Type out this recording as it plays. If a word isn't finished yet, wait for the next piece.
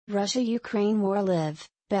Russia-Ukraine war live.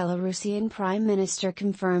 Belarusian Prime Minister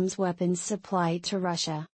confirms weapons supply to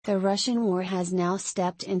Russia. The Russian war has now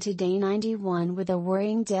stepped into day 91 with a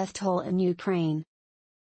worrying death toll in Ukraine.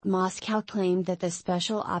 Moscow claimed that the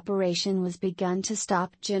special operation was begun to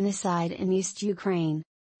stop genocide in East Ukraine.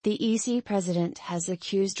 The EC president has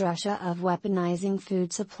accused Russia of weaponizing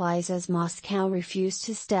food supplies as Moscow refused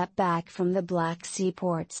to step back from the Black Sea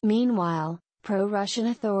ports. Meanwhile, pro-Russian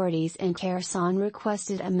authorities in Kherson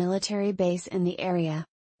requested a military base in the area.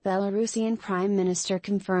 Belarusian Prime Minister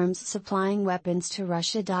confirms supplying weapons to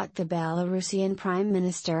Russia. The Belarusian Prime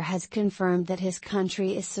Minister has confirmed that his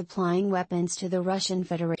country is supplying weapons to the Russian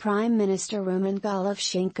Federation. Prime Minister Roman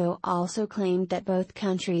Golovchenko also claimed that both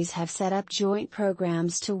countries have set up joint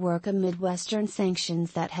programs to work amid Western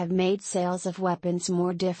sanctions that have made sales of weapons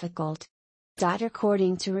more difficult.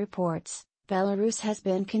 According to reports, Belarus has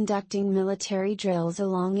been conducting military drills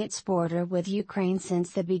along its border with Ukraine since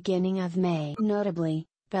the beginning of May. Notably,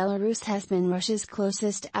 Belarus has been Russia's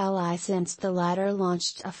closest ally since the latter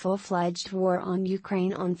launched a full-fledged war on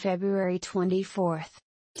Ukraine on February 24.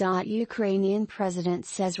 Ukrainian president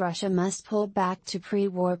says Russia must pull back to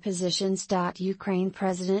pre-war positions. Ukraine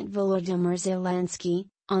President Volodymyr Zelensky,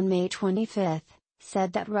 on May 25,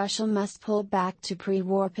 said that Russia must pull back to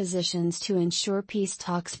pre-war positions to ensure peace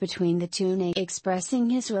talks between the two nations. Expressing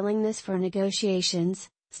his willingness for negotiations,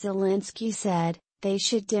 Zelensky said, they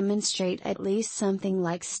should demonstrate at least something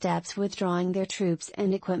like steps withdrawing their troops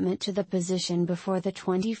and equipment to the position before the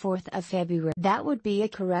 24th of February. That would be a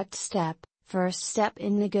correct step, first step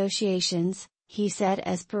in negotiations, he said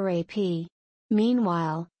as per AP.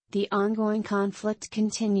 Meanwhile, the ongoing conflict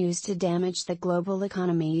continues to damage the global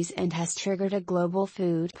economies and has triggered a global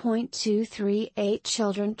food. 238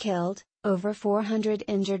 children killed, over 400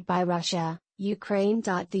 injured by Russia. Ukraine.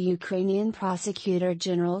 The Ukrainian Prosecutor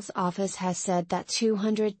General's office has said that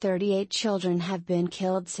 238 children have been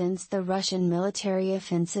killed since the Russian military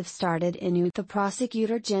offensive started in Ukraine. The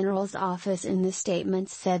Prosecutor General's office in the statement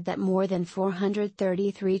said that more than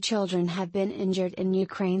 433 children have been injured in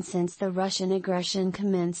Ukraine since the Russian aggression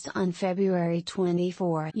commenced on February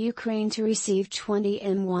 24. Ukraine to receive 20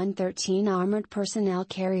 M113 armored personnel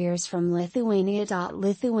carriers from Lithuania.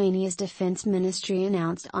 Lithuania's defense ministry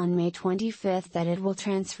announced on May 25 that it will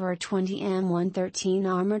transfer 20 M113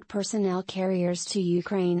 armored personnel carriers to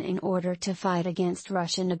Ukraine in order to fight against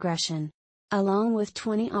Russian aggression. Along with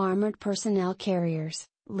 20 armored personnel carriers,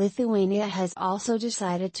 Lithuania has also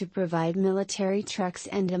decided to provide military trucks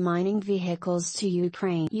and demining vehicles to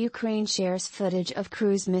Ukraine. Ukraine shares footage of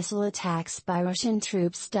cruise missile attacks by Russian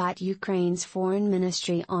troops. Ukraine's foreign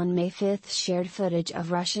ministry on May 5 shared footage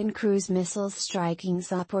of Russian cruise missiles striking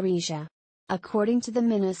Zaporizhia. According to the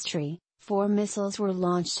ministry, 4 missiles were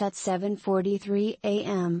launched at 7:43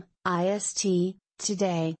 a.m. IST,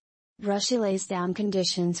 today. Russia lays down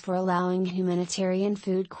conditions for allowing humanitarian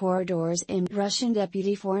food corridors in. Russian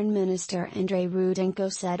Deputy Foreign Minister Andrei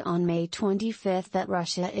Rudenko said on May 25 that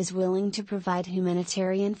Russia is willing to provide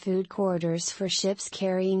humanitarian food corridors for ships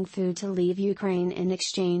carrying food to leave Ukraine in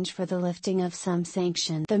exchange for the lifting of some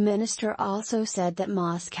sanctions. The minister also said that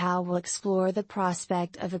Moscow will explore the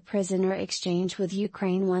prospect of a prisoner exchange with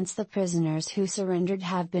Ukraine once the prisoners who surrendered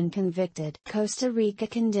have been convicted. Costa Rica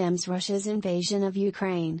condemns Russia's invasion of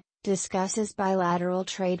Ukraine, discusses bilateral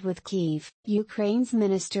trade with Kyiv. Ukraine's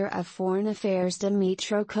Minister of Foreign Affairs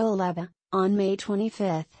Dmytro Kuleba, on May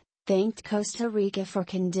 25, thanked Costa Rica for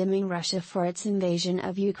condemning Russia for its invasion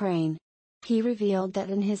of Ukraine. He revealed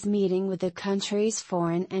that in his meeting with the country's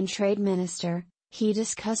foreign and trade minister, he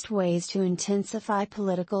discussed ways to intensify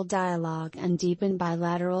political dialogue and deepen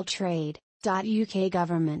bilateral trade. UK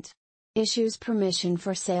government issues permission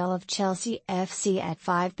for sale of Chelsea FC at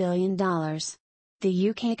 $5 billion. The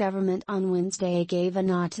UK government on Wednesday gave a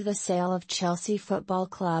nod to the sale of Chelsea Football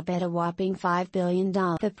Club at a whopping $5 billion.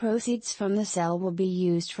 The proceeds from the sale will be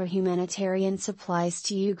used for humanitarian supplies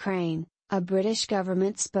to Ukraine, a British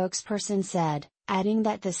government spokesperson said, adding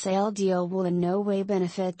that the sale deal will in no way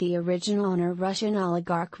benefit the original owner Russian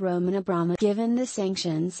oligarch Roman Abramovich. Given the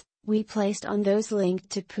sanctions we placed on those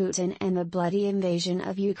linked to Putin and the bloody invasion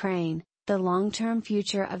of Ukraine, the long-term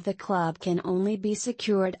future of the club can only be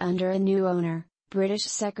secured under a new owner. British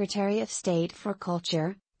Secretary of State for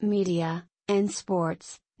Culture, Media, and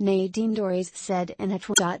Sports, Nadine Dorries said in a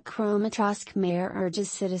tweet. Kramatorsk mayor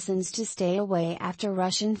urges citizens to stay away after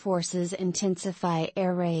Russian forces intensify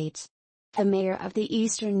air raids. The mayor of the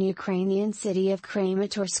eastern Ukrainian city of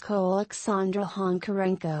Kramatorsk, Oleksandra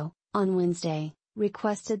Honkarenko, on Wednesday,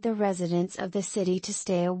 requested the residents of the city to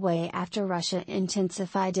stay away after Russia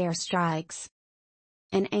intensified airstrikes.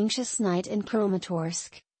 An anxious night in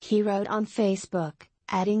Kramatorsk, he wrote on Facebook,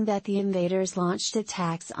 adding that the invaders launched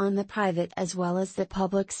attacks on the private as well as the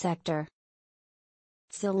public sector.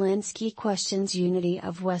 Zelensky questions unity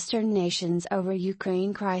of Western nations over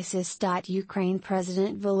Ukraine crisis. Ukraine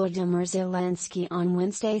President Volodymyr Zelensky on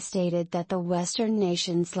Wednesday stated that the Western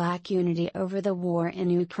nations lack unity over the war in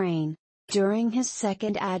Ukraine. During his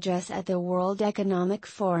second address at the World Economic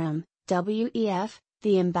Forum, WEF,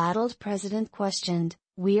 the embattled president questioned,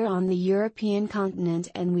 "We're on the European continent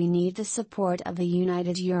and we need the support of a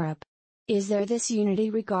united Europe. Is there this unity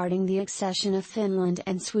regarding the accession of Finland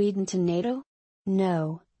and Sweden to NATO?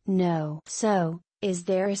 No, no. So, is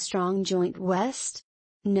there a strong joint West?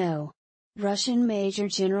 No." Russian Major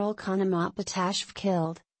General Konomat Batashv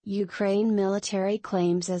killed, Ukraine military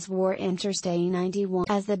claims as war enters day 91.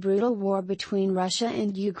 As the brutal war between Russia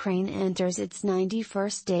and Ukraine enters its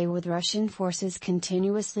 91st day with Russian forces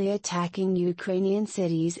continuously attacking Ukrainian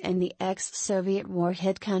cities and the ex-Soviet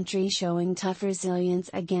war-hit country showing tough resilience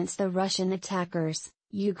against the Russian attackers,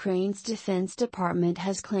 Ukraine's Defense Department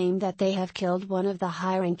has claimed that they have killed one of the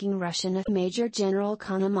high-ranking Russian. Major General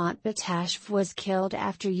Konomat Batashv was killed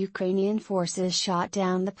after Ukrainian forces shot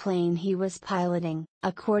down the plane he was piloting.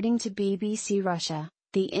 According to BBC Russia,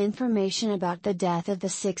 the information about the death of the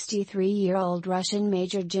 63-year-old Russian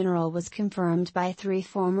Major General was confirmed by 3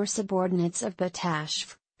 former subordinates of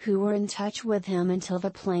Batashv, who were in touch with him until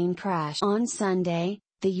the plane crashed. On Sunday,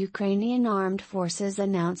 the Ukrainian armed forces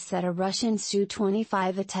announced that a Russian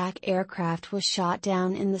Su-25 attack aircraft was shot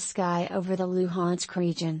down in the sky over the Luhansk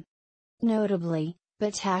region. Notably,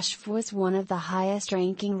 Batashv was one of the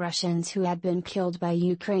highest-ranking Russians who had been killed by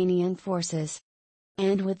Ukrainian forces.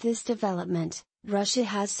 And with this development, Russia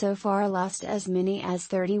has so far lost as many as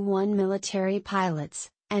 31 military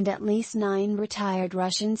pilots, and at least 9 retired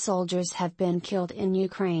Russian soldiers have been killed in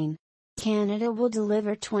Ukraine. Canada will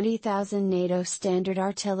deliver 20,000 NATO standard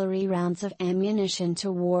artillery rounds of ammunition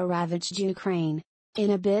to war-ravaged Ukraine.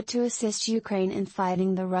 In a bid to assist Ukraine in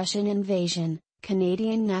fighting the Russian invasion,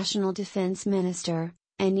 Canadian National Defence Minister,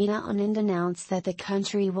 Anita Anand announced that the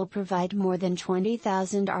country will provide more than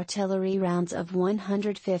 20,000 artillery rounds of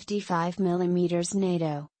 155 mm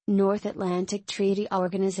NATO, North Atlantic Treaty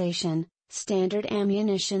Organization, standard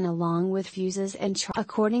ammunition along with fuses and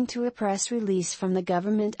According to a press release from the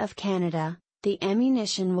Government of Canada, the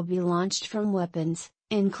ammunition will be launched from weapons,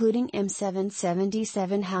 including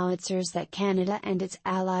M777 howitzers that Canada and its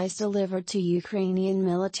allies delivered to Ukrainian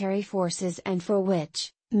military forces and for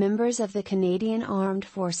which, members of the Canadian Armed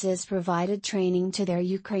Forces provided training to their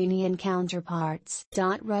Ukrainian counterparts.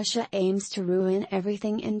 Russia aims to ruin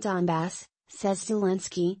everything in Donbass, says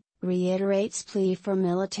Zelensky, reiterates plea for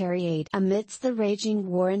military aid. Amidst the raging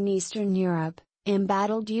war in Eastern Europe,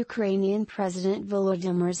 embattled Ukrainian President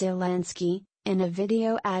Volodymyr Zelensky, in a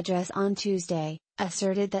video address on Tuesday,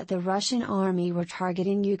 asserted that the Russian army were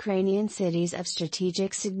targeting Ukrainian cities of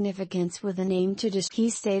strategic significance with an aim to destroy. He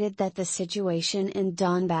stated that the situation in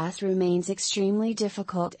Donbass remains extremely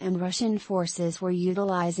difficult and Russian forces were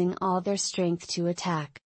utilizing all their strength to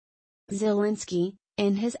attack. Zelensky,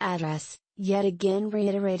 in his address, yet again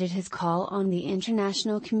reiterated his call on the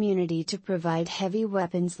international community to provide heavy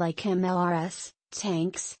weapons like MLRS,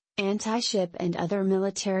 tanks, anti-ship and other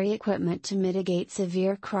military equipment to mitigate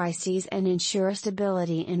severe crises and ensure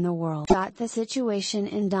stability in the world. The situation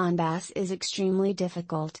in Donbass is extremely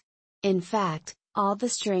difficult. In fact, all the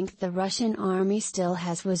strength the Russian army still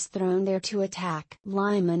has was thrown there to attack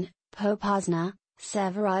Lyman, Popasna,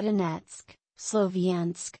 Severodonetsk,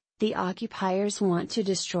 Sloviansk. The occupiers want to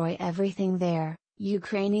destroy everything there,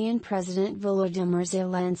 Ukrainian President Volodymyr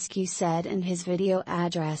Zelensky said in his video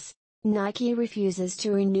address. Nike refuses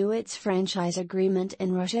to renew its franchise agreement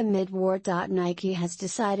in Russia mid-war. Nike has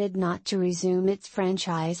decided not to resume its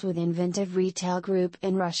franchise with Inventive Retail Group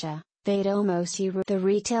in Russia, Vedomosti. The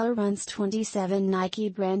retailer runs 27 Nike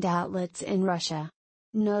brand outlets in Russia.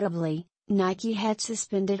 Notably, Nike had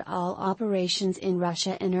suspended all operations in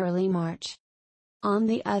Russia in early March. On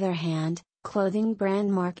the other hand, clothing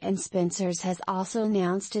brand Mark & Spencer's has also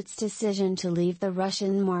announced its decision to leave the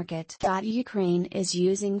Russian market. Ukraine is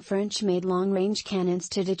using French-made long-range cannons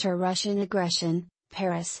to deter Russian aggression,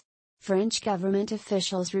 Paris. French government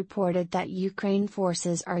officials reported that Ukraine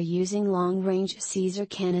forces are using long-range Caesar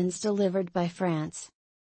cannons delivered by France.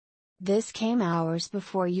 This came hours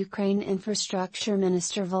before Ukraine Infrastructure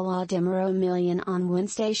Minister Volodymyr Omelian on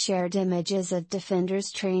Wednesday shared images of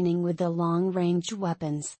defenders training with the long-range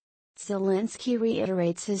weapons. Zelensky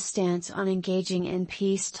reiterates his stance on engaging in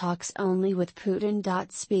peace talks only with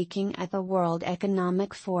Putin. Speaking at the World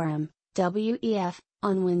Economic Forum, WEF,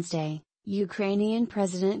 on Wednesday, Ukrainian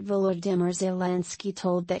President Volodymyr Zelensky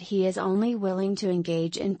told that he is only willing to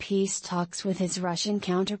engage in peace talks with his Russian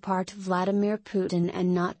counterpart Vladimir Putin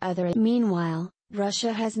and not other. Meanwhile,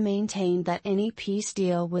 Russia has maintained that any peace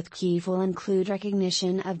deal with Kyiv will include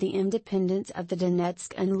recognition of the independence of the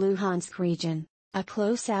Donetsk and Luhansk region. A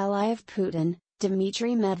close ally of Putin,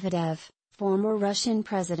 Dmitry Medvedev, former Russian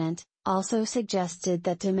president, also suggested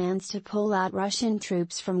that demands to pull out Russian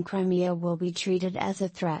troops from Crimea will be treated as a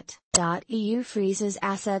threat. EU freezes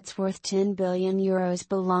assets worth €10 billion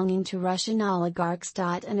belonging to Russian oligarchs.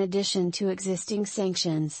 In addition to existing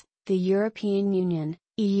sanctions, the European Union,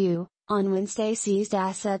 EU, on Wednesday seized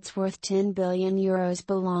assets worth €10 billion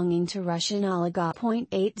belonging to Russian oligarchs.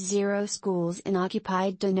 80 schools in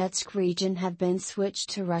occupied Donetsk region have been switched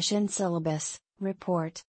to Russian syllabus,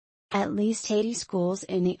 report. At least 80 schools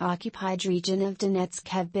in the occupied region of Donetsk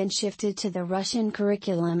have been shifted to the Russian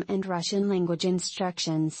curriculum and Russian language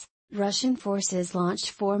instructions. Russian forces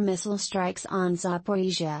launched 4 missile strikes on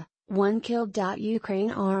Zaporizhia, 1 killed.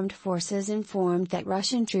 Ukraine armed forces informed that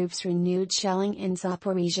Russian troops renewed shelling in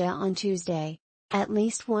Zaporizhia on Tuesday. At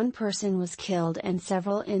least 1 person was killed and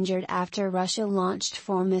several injured after Russia launched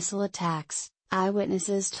 4 missile attacks,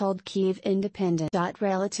 eyewitnesses told Kyiv Independent.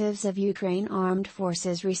 Relatives of Ukraine armed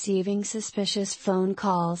forces receiving suspicious phone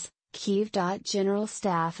calls. Kyiv. General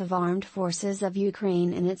Staff of Armed Forces of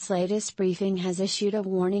Ukraine in its latest briefing has issued a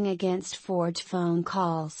warning against forged phone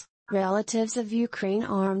calls. Relatives of Ukraine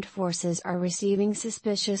armed forces are receiving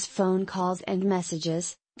suspicious phone calls and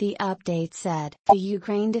messages, the update said. The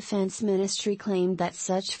Ukraine Defense Ministry claimed that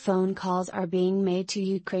such phone calls are being made to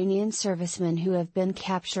Ukrainian servicemen who have been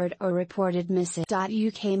captured or reported missing.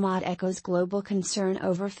 UK mod echoes global concern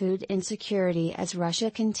over food insecurity as Russia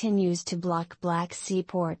continues to block Black Sea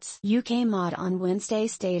ports. UK mod on Wednesday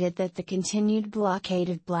stated that the continued blockade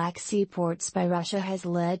of Black Sea ports by Russia has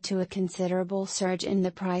led to a considerable surge in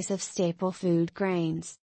the price of staple food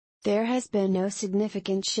grains. There has been no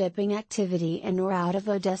significant shipping activity in or out of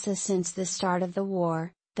Odessa since the start of the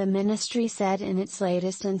war, the ministry said in its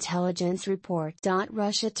latest intelligence report.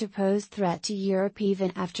 Russia to pose threat to Europe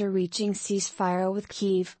even after reaching ceasefire with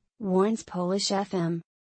Kyiv, warns Polish FM.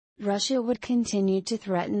 Russia would continue to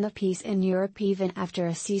threaten the peace in Europe even after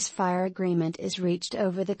a ceasefire agreement is reached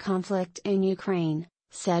over the conflict in Ukraine,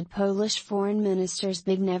 said Polish Foreign Minister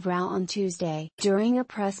Zbigniew Rau on Tuesday. During a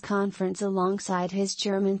press conference alongside his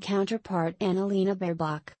German counterpart Annalena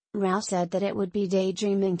Baerbock, Rau said that it would be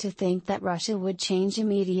daydreaming to think that Russia would change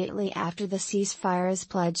immediately after the ceasefire is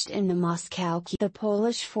pledged in the Moscow. The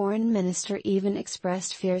Polish foreign minister even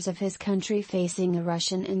expressed fears of his country facing a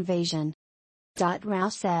Russian invasion. Rau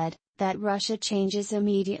said, that Russia changes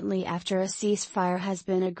immediately after a ceasefire has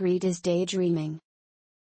been agreed is daydreaming.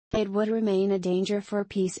 It would remain a danger for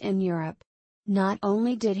peace in Europe. Not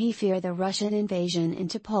only did he fear the Russian invasion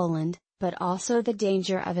into Poland, but also the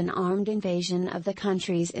danger of an armed invasion of the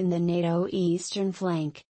countries in the NATO eastern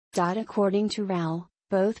flank. According to Rau,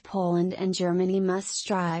 both Poland and Germany must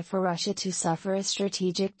strive for Russia to suffer a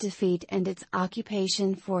strategic defeat and its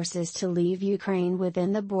occupation forces to leave Ukraine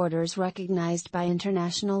within the borders recognized by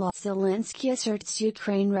international law. Zelensky asserts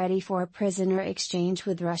Ukraine ready for a prisoner exchange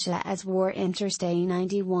with Russia as war enters day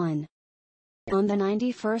 91. On the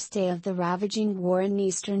 91st day of the ravaging war in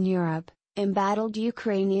Eastern Europe, embattled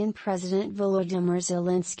Ukrainian President Volodymyr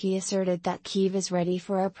Zelensky asserted that Kyiv is ready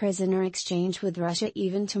for a prisoner exchange with Russia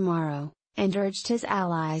even tomorrow, and urged his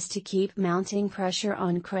allies to keep mounting pressure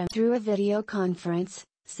on Crimea. Through a video conference,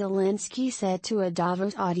 Zelensky said to a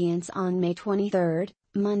Davos audience on May 23,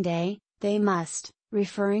 Monday, they must,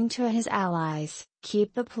 referring to his allies,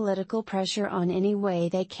 keep the political pressure on any way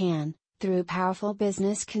they can, through powerful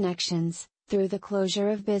business connections, through the closure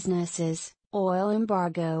of businesses, oil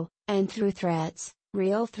embargo, and through threats,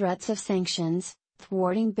 real threats of sanctions,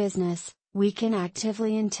 thwarting business. We can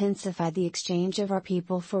actively intensify the exchange of our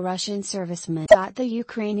people for Russian servicemen. The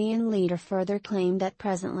Ukrainian leader further claimed that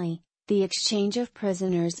presently, the exchange of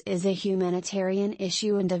prisoners is a humanitarian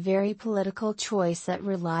issue and a very political choice that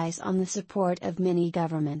relies on the support of many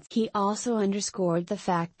governments. He also underscored the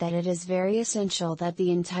fact that it is very essential that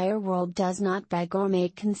the entire world does not beg or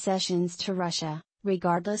make concessions to Russia,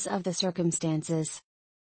 regardless of the circumstances.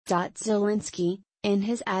 Zelensky, in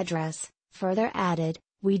his address, further added,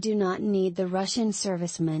 "We do not need the Russian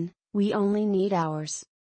servicemen, we only need ours.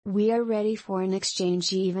 We are ready for an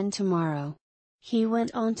exchange even tomorrow." He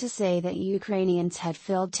went on to say that Ukrainians had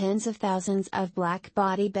filled tens of thousands of black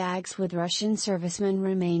body bags with Russian servicemen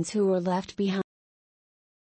remains who were left behind.